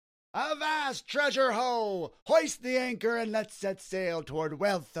Avast, treasure ho! Hoist the anchor and let's set sail toward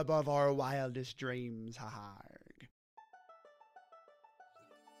wealth above our wildest dreams. Ha-harg.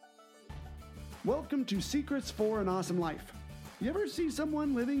 Welcome to Secrets for an Awesome Life. You ever see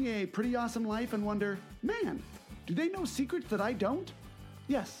someone living a pretty awesome life and wonder, man, do they know secrets that I don't?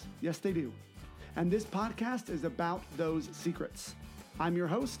 Yes, they do. And this podcast is about those secrets. I'm your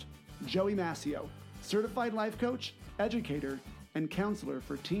host, Joey Massio, certified life coach, educator, and counselor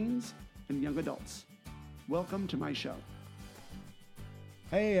for teens and young adults. Welcome to my show.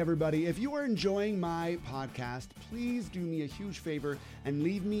 Hey everybody, if you are enjoying my podcast, please do me a huge favor and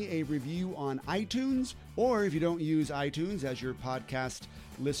leave me a review on iTunes, or if you don't use iTunes as your podcast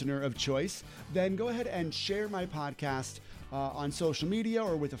listener of choice, then go ahead and share my podcast on social media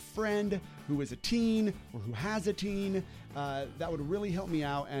or with a friend who is a teen or who has a teen. That would really help me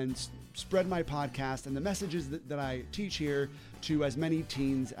out and spread my podcast and the messages that I teach here to as many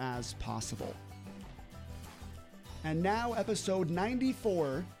teens as possible. And now, episode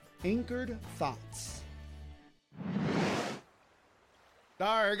 94, Anchored Thoughts.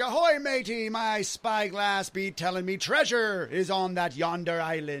 Darg ahoy, matey! My spyglass be telling me treasure is on that yonder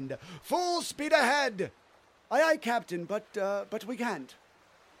island. Full speed ahead! Aye, aye, Captain, but we can't.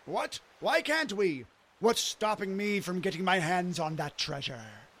 What? Why can't we? What's stopping me from getting my hands on that treasure?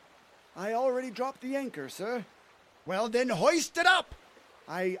 I already dropped the anchor, sir. Well, then hoist it up!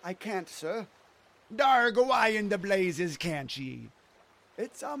 I can't, sir. Darg, why in the blazes can't ye?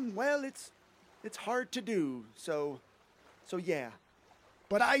 It's hard to do, so yeah.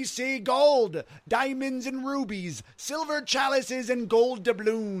 But I see gold, diamonds and rubies, silver chalices and gold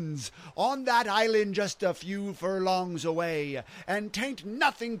doubloons on that island just a few furlongs away, and 'tain't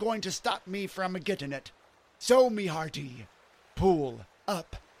nothing going to stop me from getting it. So, me hearty, pull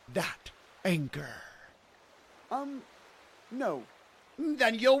up that anchor. No.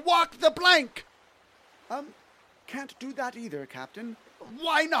 Then you'll walk the plank. Can't do that either, Captain.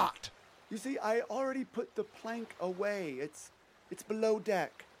 Why not? You see, I already put the plank away. It's below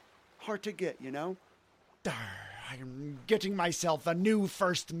deck. Hard to get, you know? I'm getting myself a new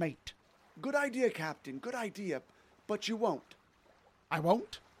first mate. Good idea, Captain. Good idea. But you won't. I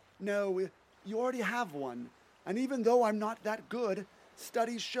won't? No, you already have one. And even though I'm not that good,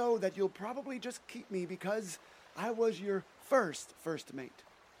 studies show that you'll probably just keep me because I was your first mate.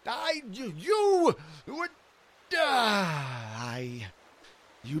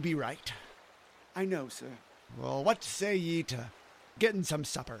 You be right. I know, sir. Well, what say ye to getting some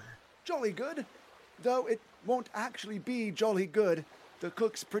supper? Jolly good. Though it won't actually be jolly good. The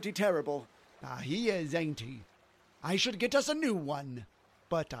cook's pretty terrible. He is, ain't he? I should get us a new one,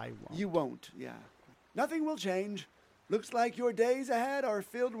 but I won't. You won't, yeah. Nothing will change. Looks like your days ahead are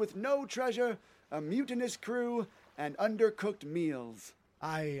filled with no treasure, a mutinous crew, and undercooked meals.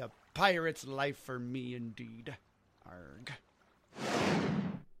 A pirate's life for me, indeed. Arg.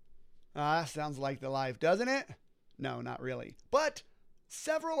 Sounds like the life, doesn't it? No, not really. But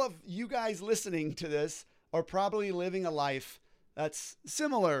several of you guys listening to this are probably living a life that's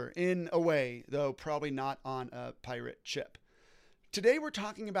similar in a way, though probably not on a pirate ship. Today we're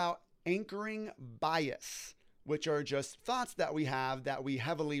talking about anchoring bias, which are just thoughts that we have that we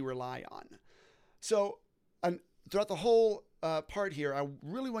heavily rely on. So throughout the whole part here, I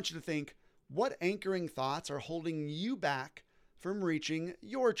really want you to think what anchoring thoughts are holding you back from reaching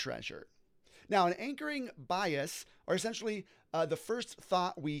your treasure. Now, an anchoring bias are essentially the first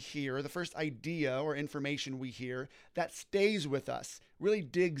thought we hear, the first idea or information we hear that stays with us, really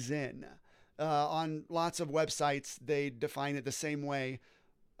digs in. On lots of websites, they define it the same way.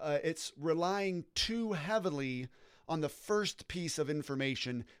 It's relying too heavily on the first piece of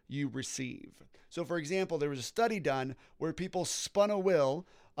information you receive. So, for example, there was a study done where people spun a wheel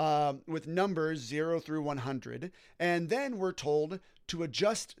with numbers 0 through 100, and then were told to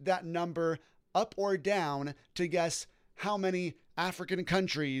adjust that number up or down to guess how many African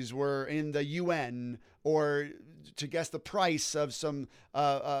countries were in the UN, or to guess the price of some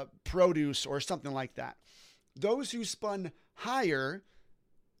produce or something like that. Those who spun higher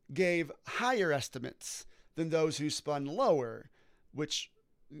gave higher estimates than those who spun lower, which,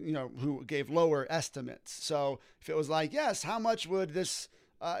 who gave lower estimates. So if it was like, yes, how much would this,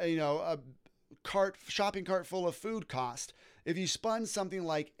 a shopping cart full of food cost? If you spun something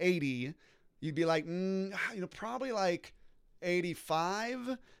like 80, you'd be like, probably like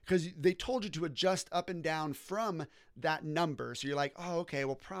 85, because they told you to adjust up and down from that number. So you're like, oh, okay,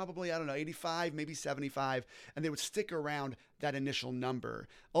 well, probably, 85, maybe 75. And they would stick around that initial number,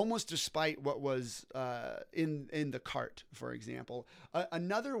 almost despite what was in the cart, for example.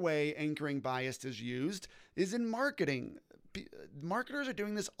 Another way anchoring bias is used is in marketing. marketers are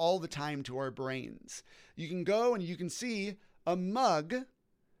doing this all the time to our brains. You can go and you can see a mug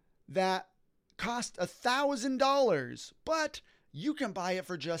that cost $1,000, but you can buy it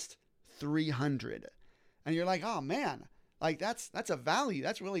for just $300. And you're like, oh man, like that's a value.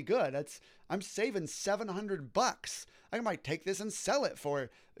 That's really good. I'm saving $700. I might take this and sell it for,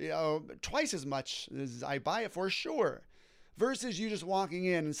 twice as much as I buy it for, sure. Versus you just walking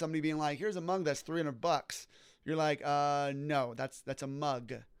in and somebody being like, here's a mug that's $300. You're like, no, that's a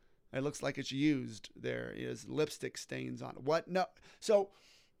mug. It looks like it's used. There is lipstick stains on it. What? No. So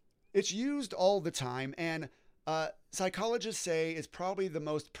it's used all the time. And psychologists say it's probably the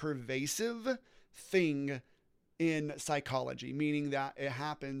most pervasive thing in psychology, meaning that it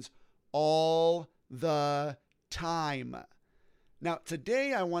happens all the time. Now,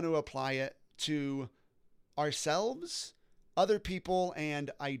 today I want to apply it to ourselves, other people,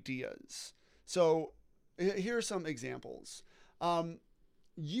 and ideas. So here are some examples.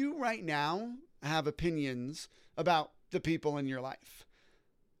 You right now have opinions about the people in your life.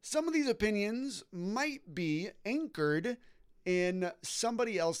 Some of these opinions might be anchored in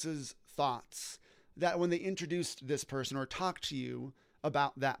somebody else's thoughts, that when they introduced this person or talked to you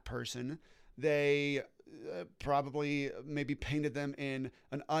about that person, they probably maybe painted them in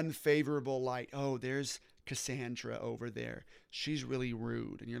an unfavorable light. Oh, there's Cassandra over there. She's really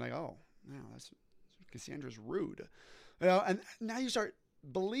rude. And you're like, oh, no, Cassandra's rude. And now you start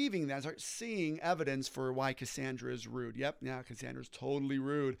believing that, start seeing evidence for why Cassandra is rude. Yep, yeah, Cassandra's totally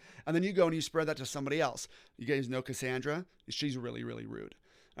rude. And then you go and you spread that to somebody else. You guys know Cassandra? She's really, really rude.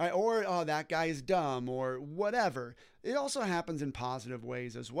 All right, or, oh, that guy is dumb, or whatever. It also happens in positive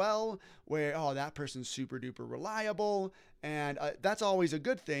ways as well, where, oh, that person's super duper reliable, and that's always a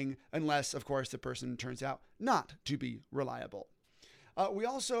good thing, unless, of course, the person turns out not to be reliable. We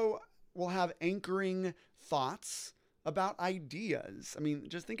also will have anchoring thoughts about ideas. I mean,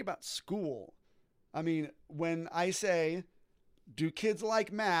 just think about school. I mean, when I say, do kids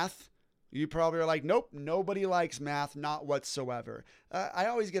like math? You probably are like, nope, nobody likes math, not whatsoever. I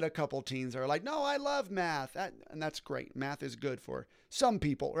always get a couple teens that are like, no, I love math. And that's great. Math is good for some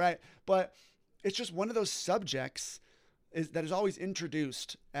people, right? But it's just one of those subjects that is always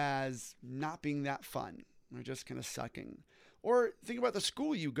introduced as not being that fun, or just kind of sucking. Or think about the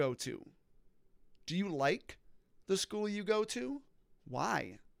school you go to. Do you like the school you go to?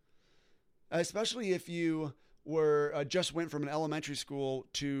 Why? Especially if you just went from an elementary school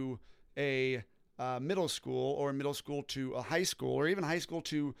to a middle school, or middle school to a high school, or even high school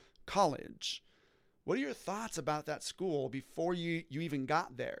to college. What are your thoughts about that school before you even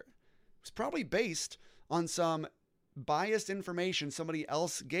got there? It's probably based on some biased information somebody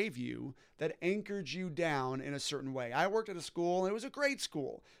else gave you that anchored you down in a certain way. I worked at a school, and it was a great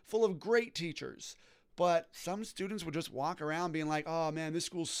school, full of great teachers. But some students would just walk around being like, oh man, this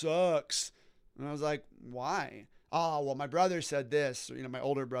school sucks. And I was like, why? Oh, well, my brother said this, or, my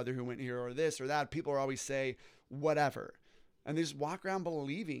older brother who went here, or this or that. People always say whatever. And they just walk around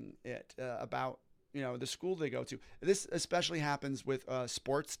believing it about, the school they go to. This especially happens with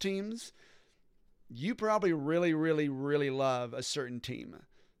sports teams. You probably really, really, really love a certain team.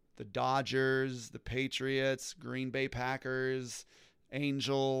 The Dodgers, the Patriots, Green Bay Packers,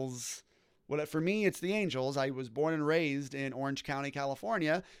 Angels. Well, for me, it's the Angels. I was born and raised in Orange County,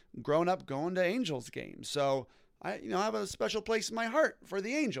 California, grown up going to Angels games. So I have a special place in my heart for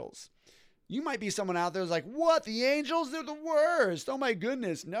the Angels. You might be someone out there who's like, what, the Angels? They're the worst. Oh my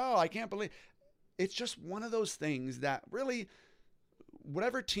goodness. No, I can't believe. It's just one of those things that really,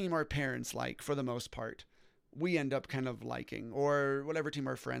 whatever team our parents like, for the most part, we end up kind of liking, or whatever team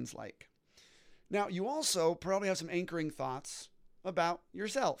our friends like. Now, you also probably have some anchoring thoughts about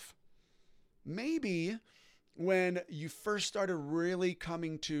yourself. Maybe when you first started really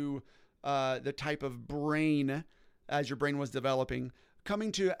coming to the type of brain, as your brain was developing,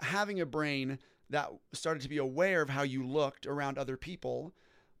 coming to having a brain that started to be aware of how you looked around other people,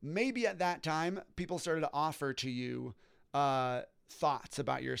 maybe at that time, people started to offer to you thoughts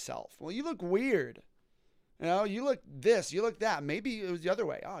about yourself. Well, you look weird. You look this, you look that. Maybe it was the other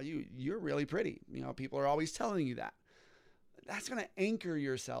way. Oh, you're really pretty. People are always telling you that. That's going to anchor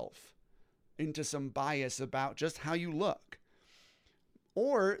yourself into some bias about just how you look.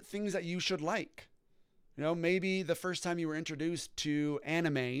 Or things that you should like. Maybe the first time you were introduced to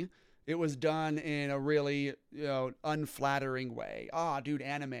anime, it was done in a really, unflattering way. Dude,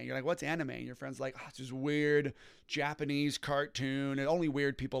 anime. You're like, what's anime? And your friend's like, it's this weird Japanese cartoon, and only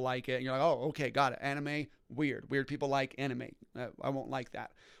weird people like it. And you're like, oh, okay, got it. Anime, weird. Weird people like anime. I won't like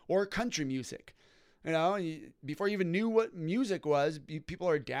that. Or country music. Before you even knew what music was, people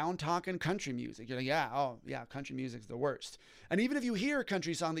are down talking country music. You're like, yeah, oh yeah, country music's the worst. And even if you hear a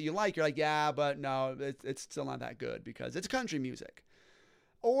country song that you like, you're like, yeah, but no, it's still not that good because it's country music.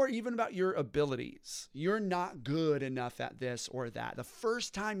 Or even about your abilities. You're not good enough at this or that. The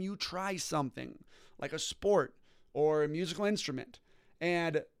first time you try something like a sport or a musical instrument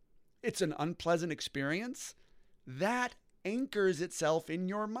and it's an unpleasant experience, that anchors itself in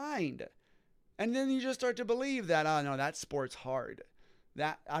your mind. And then you just start to believe that, oh no, that sport's hard.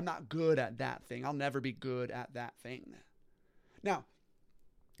 That I'm not good at that thing. I'll never be good at that thing. Now,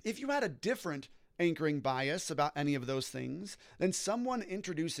 if you had a different anchoring bias about any of those things, then someone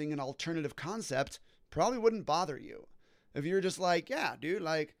introducing an alternative concept probably wouldn't bother you. If you're just like, yeah, dude,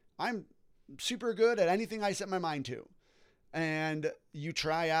 like I'm super good at anything I set my mind to. And you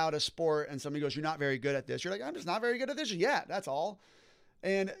try out a sport and somebody goes, you're not very good at this. You're like, I'm just not very good at this yet. That's all.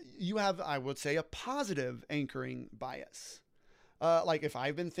 And you have, I would say, a positive anchoring bias. Like if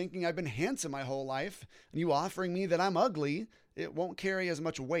I've been thinking I've been handsome my whole life and you offering me that I'm ugly, it won't carry as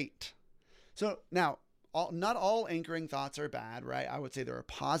much weight. So now, not all anchoring thoughts are bad, right? I would say there are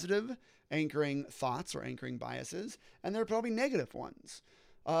positive anchoring thoughts or anchoring biases, and there are probably negative ones.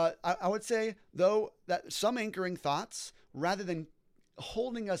 I would say, though, that some anchoring thoughts, rather than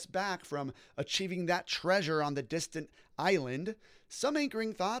holding us back from achieving that treasure on the distant island, some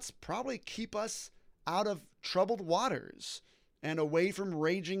anchoring thoughts probably keep us out of troubled waters and away from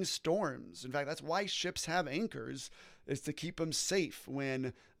raging storms. In fact, that's why ships have anchors, is to keep them safe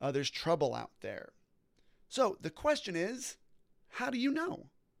when there's trouble out there. So the question is, how do you know?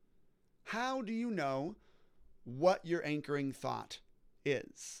 How do you know what your anchoring thought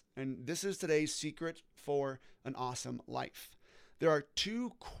is? And this is today's secret for an awesome life. There are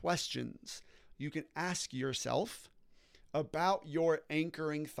 2 questions you can ask yourself about your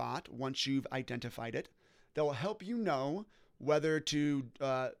anchoring thought once you've identified it that will help you know whether to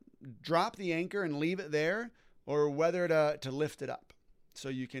drop the anchor and leave it there or whether to lift it up so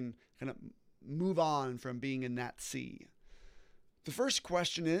you can kind of move on from being in that sea. The first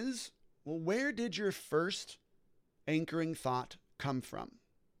question is, well, where did your first anchoring thought come from?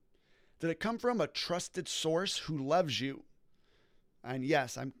 Did it come from a trusted source who loves you? And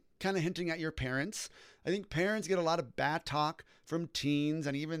yes, I'm kind of hinting at your parents. I think parents get a lot of bad talk from teens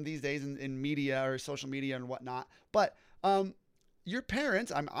and even these days in media or social media and whatnot. But your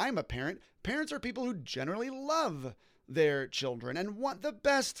parents, I'm a parent. Parents are people who generally love their children and want the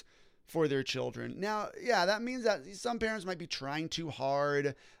best for their children. Now, yeah, that means that some parents might be trying too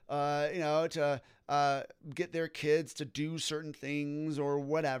hard, to get their kids to do certain things or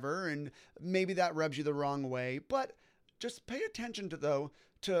whatever, and maybe that rubs you the wrong way. But just pay attention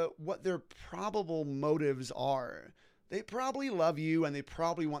to what their probable motives are. They probably love you and they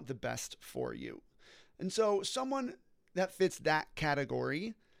probably want the best for you. And so someone that fits that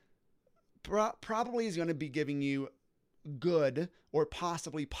category probably is going to be giving you good or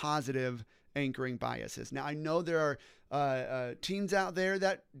possibly positive anchoring biases. Now, I know there are teens out there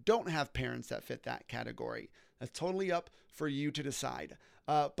that don't have parents that fit that category. That's totally up for you to decide.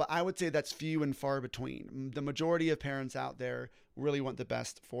 But I would say that's few and far between. The majority of parents out there really want the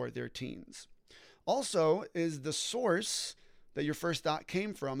best for their teens. Also, is the source that your first thought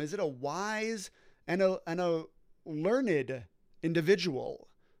came from, is it a wise and a learned individual?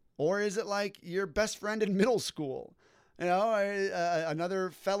 Or is it like your best friend in middle school?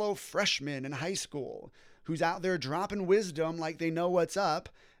 Another fellow freshman in high school who's out there dropping wisdom like they know what's up.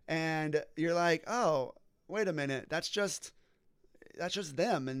 And you're like, oh, wait a minute. That's just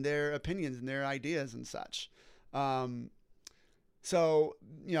them and their opinions and their ideas and such. So,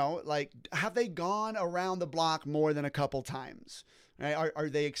 have they gone around the block more than a couple times? Right? Are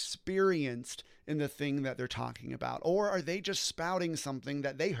they experienced in the thing that they're talking about? Or are they just spouting something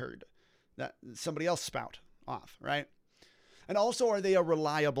that they heard that somebody else spout off, right? And also, are they a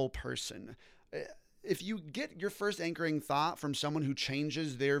reliable person? If you get your first anchoring thought from someone who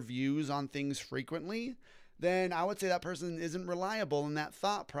changes their views on things frequently, then I would say that person isn't reliable and that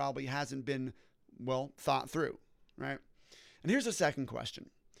thought probably hasn't been well thought through, right? And here's a second question.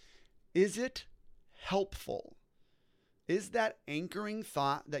 Is it helpful? Is that anchoring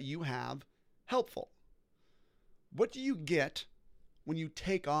thought that you have helpful? What do you get when you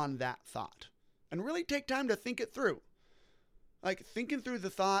take on that thought? And really take time to think it through. Like thinking through the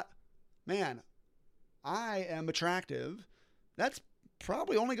thought, man, I am attractive. That's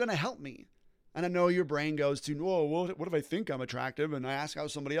probably only going to help me. And I know your brain goes to, whoa, what if I think I'm attractive? And I ask out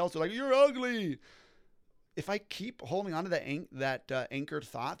somebody else, they're like, you're ugly. if I keep holding on to that anchored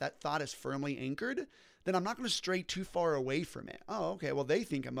thought, that thought is firmly anchored, then I'm not going to stray too far away from it. Oh, okay, well, they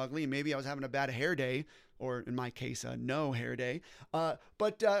think I'm ugly. Maybe I was having a bad hair day, or in my case, a no hair day. Oh,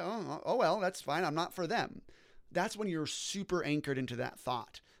 well, that's fine. I'm not for them. That's when you're super anchored into that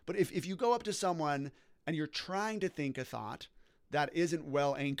thought. But if you go up to someone and you're trying to think a thought that isn't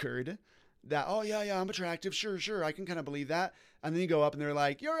well anchored, that, oh, yeah, I'm attractive. Sure, I can kind of believe that. And then you go up and they're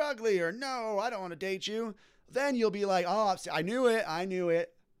like, you're ugly, or no, I don't want to date you. Then you'll be like, oh, I knew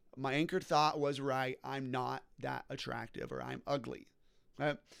it. My anchored thought was right. I'm not that attractive, or I'm ugly.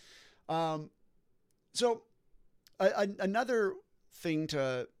 Right? So another thing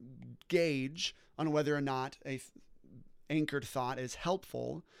to gauge on whether or not a anchored thought is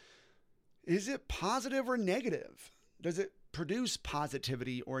helpful, is it positive or negative? Does it produce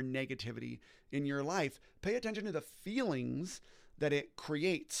positivity or negativity in your life? Pay attention to the feelings that it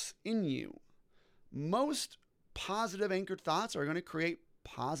creates in you. Most positive anchored thoughts are going to create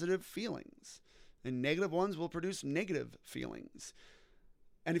positive feelings, and negative ones will produce negative feelings.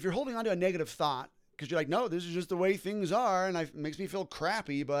 And if you're holding on to a negative thought because you're like, no, this is just the way things are, and it makes me feel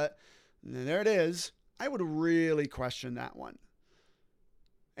crappy, but there it is, I would really question that one.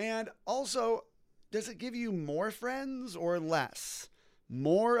 And also, does it give you more friends or less?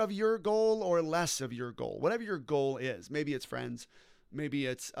 More of your goal or less of your goal? Whatever your goal is. Maybe it's friends. Maybe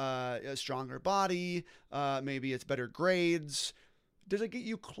it's a stronger body. Maybe it's better grades. Does it get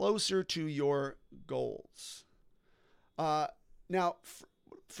you closer to your goals? Now,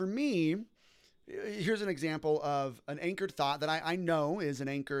 for me, here's an example of an anchored thought that I know is an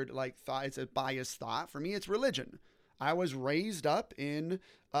anchored thought. It's a biased thought. For me, it's religion. I was raised up in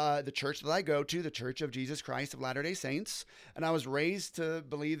the church that I go to, the Church of Jesus Christ of Latter-day Saints, and I was raised to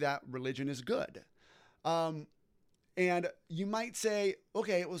believe that religion is good. And you might say,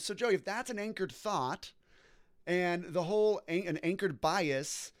 okay, well, so Joey, if that's an anchored thought, and the whole an anchored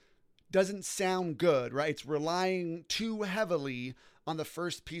bias doesn't sound good, right? It's relying too heavily on the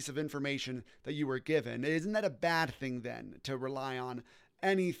first piece of information that you were given. Isn't that a bad thing then, to rely on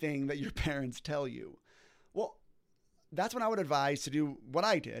anything that your parents tell you? Well, that's when I would advise to do what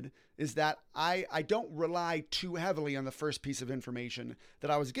I did, is that I don't rely too heavily on the first piece of information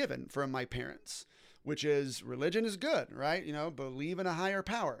that I was given from my parents, which is religion is good, right? Believe in a higher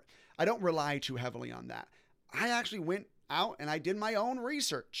power. I don't rely too heavily on that. I actually went out and I did my own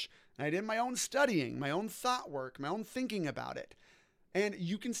research, and I did my own studying, my own thought work, my own thinking about it. And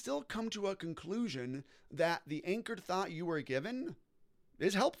you can still come to a conclusion that the anchored thought you were given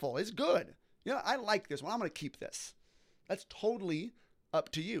is helpful, is good. I like this one. I'm going to keep this. That's totally up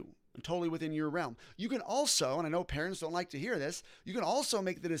to you and totally within your realm. You can also, and I know parents don't like to hear this, you can also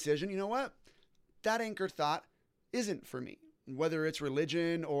make the decision, you know what? That anchored thought isn't for me. Whether it's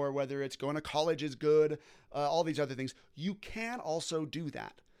religion or whether it's going to college is good, all these other things, you can also do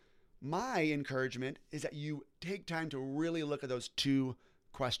that. My encouragement is that you take time to really look at those two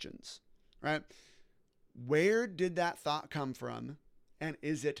questions, right? Where did that thought come from, and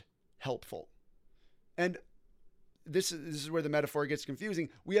is it helpful? And this is where the metaphor gets confusing.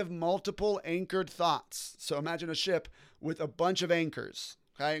 We have multiple anchored thoughts. So imagine a ship with a bunch of anchors,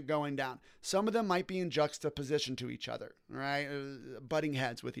 okay, going down. Some of them might be in juxtaposition to each other, right? Butting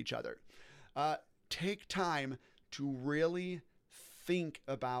heads with each other. Take time to really think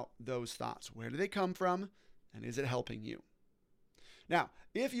about those thoughts. Where do they come from? And is it helping you? Now,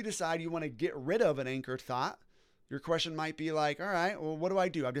 if you decide you want to get rid of an anchored thought, your question might be like, all right, well, what do I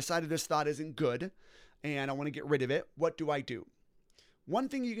do? I've decided this thought isn't good and I want to get rid of it. What do I do? One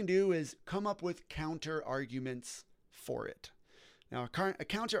thing you can do is come up with counter arguments for it. Now, a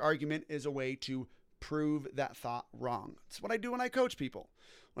counter argument is a way to prove that thought wrong. It's what I do when I coach people.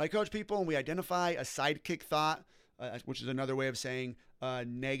 When I coach people and we identify a sidekick thought, which is another way of saying a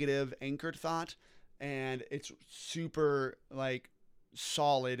negative anchored thought, and it's super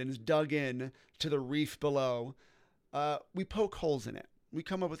solid and is dug in to the reef below, we poke holes in it. We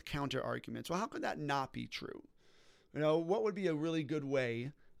come up with counter arguments. Well, how could that not be true? What would be a really good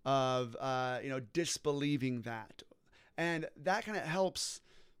way of disbelieving that? And that kind of helps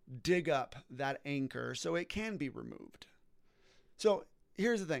dig up that anchor so it can be removed. So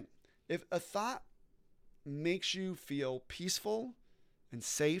here's the thing. If a thought makes you feel peaceful and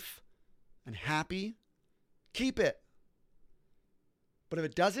safe and happy, keep it. But if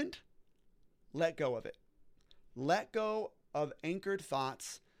it doesn't, let go of it. Let go of anchored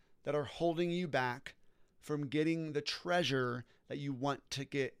thoughts that are holding you back from getting the treasure that you want to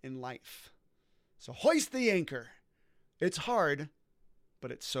get in life. So hoist the anchor. It's hard,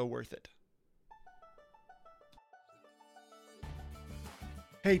 but it's so worth it.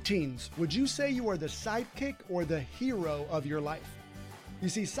 Hey teens, would you say you are the sidekick or the hero of your life? You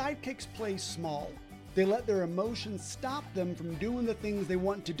see, sidekicks play small. They let their emotions stop them from doing the things they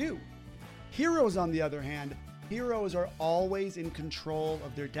want to do. Heroes, on the other hand, heroes are always in control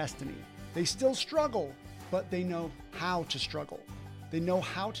of their destiny. They still struggle, but they know how to struggle. They know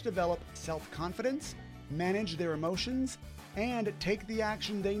how to develop self-confidence, manage their emotions, and take the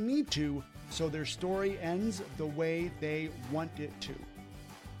action they need to so their story ends the way they want it to.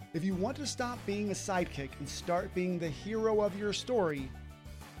 If you want to stop being a sidekick and start being the hero of your story,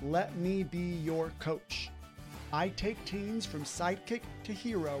 let me be your coach. I take teens from sidekick to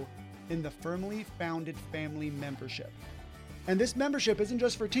hero in the Firmly Founded Family membership. And this membership isn't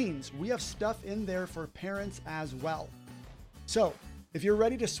just for teens. We have stuff in there for parents as well. So, if you're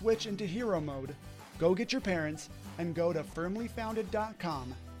ready to switch into hero mode, go get your parents and go to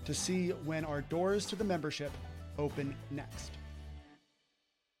firmlyfounded.com to see when our doors to the membership open next.